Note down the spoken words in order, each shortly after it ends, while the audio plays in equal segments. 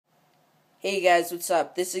Hey guys, what's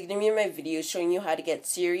up? This is going to be my video showing you how to get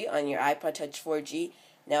Siri on your iPod Touch 4G.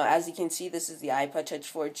 Now, as you can see, this is the iPod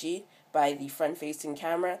Touch 4G by the front-facing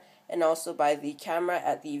camera and also by the camera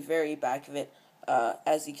at the very back of it,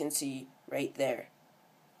 as you can see right there.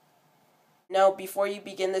 Now, before you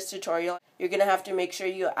begin this tutorial, you're going to have to make sure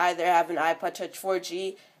you either have an iPod Touch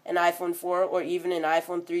 4G, an iPhone 4, or even an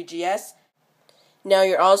iPhone 3GS. Now,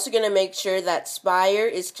 you're also going to make sure that Spire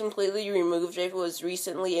is completely removed if it was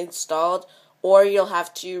recently installed, or you'll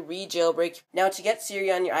have to re-jailbreak. Now, to get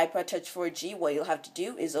Siri on your iPod Touch 4G, what you'll have to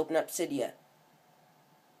do is open up Cydia.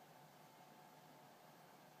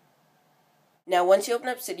 Now, once you open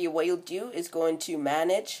up Cydia, what you'll do is go into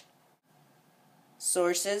Manage,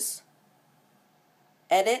 Sources,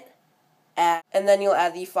 Edit, Add, and then you'll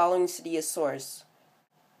add the following Cydia source: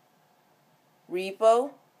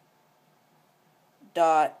 repo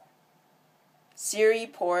Siri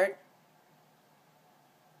Port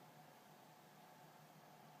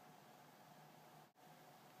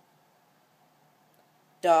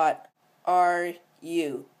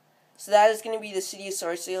 .ru. So that is going to be the Cydia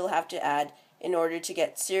source you'll have to add in order to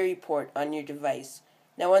get Siri Port on your device.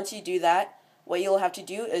 Now, once you do that, what you'll have to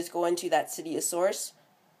do is go into that Cydia source.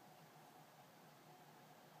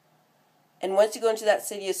 And once you go into that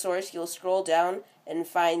Cydia source, you'll scroll down and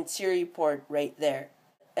find Siri Port right there.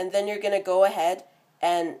 And then you're going to go ahead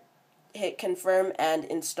and hit confirm and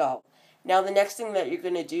install. Now, the next thing that you're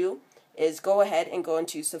going to do is go ahead and go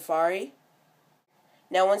into Safari.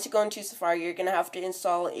 Now, once you go into Safari, you're going to have to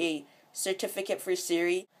install a certificate for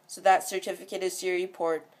Siri. So that certificate is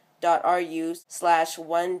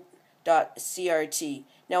SiriPort.ru/1.crt.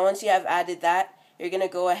 Now, once you have added that, you're going to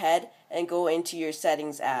go ahead and go into your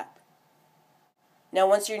Settings app. Now,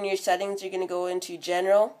 once you're in your settings, you're going to go into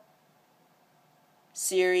General,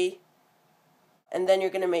 Siri, and then you're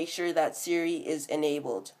going to make sure that Siri is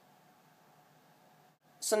enabled.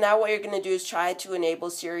 So now what you're going to do is try to enable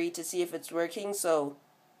Siri to see if it's working. So,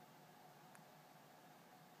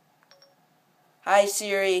 hi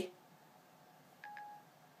Siri.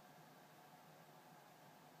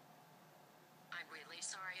 I'm really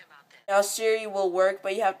sorry about that. Now Siri will work,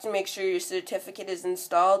 but you have to make sure your certificate is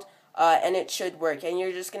installed. And it should work, and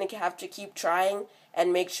you're just going to have to keep trying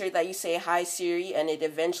and make sure that you say hi Siri, and it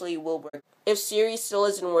eventually will work. If Siri still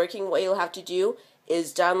isn't working, what you'll have to do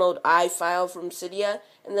is download iFile from Cydia,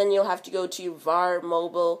 and then you'll have to go to var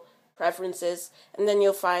mobile preferences, and then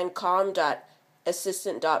you'll find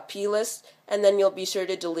com.assistant.plist, and then you'll be sure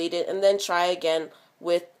to delete it, and then try again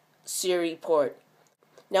with Siri Port.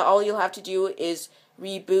 Now all you'll have to do is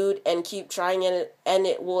reboot and keep trying it, and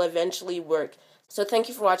it will eventually work. So thank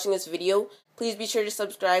you for watching this video. Please be sure to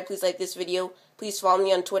subscribe. Please like this video. Please follow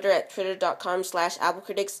me on Twitter at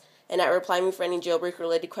twitter.com/applecritics and at reply me for any jailbreak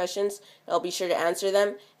related questions. I'll be sure to answer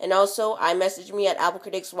them. And also, iMESSAGE me at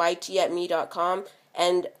applecriticsYT@me.com,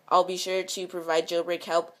 and I'll be sure to provide jailbreak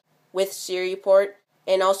help with Siri Port.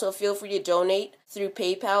 And also feel free to donate through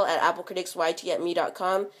PayPal at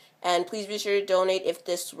applecriticsYT@me.com. And please be sure to donate if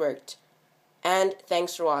this worked. And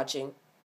thanks for watching.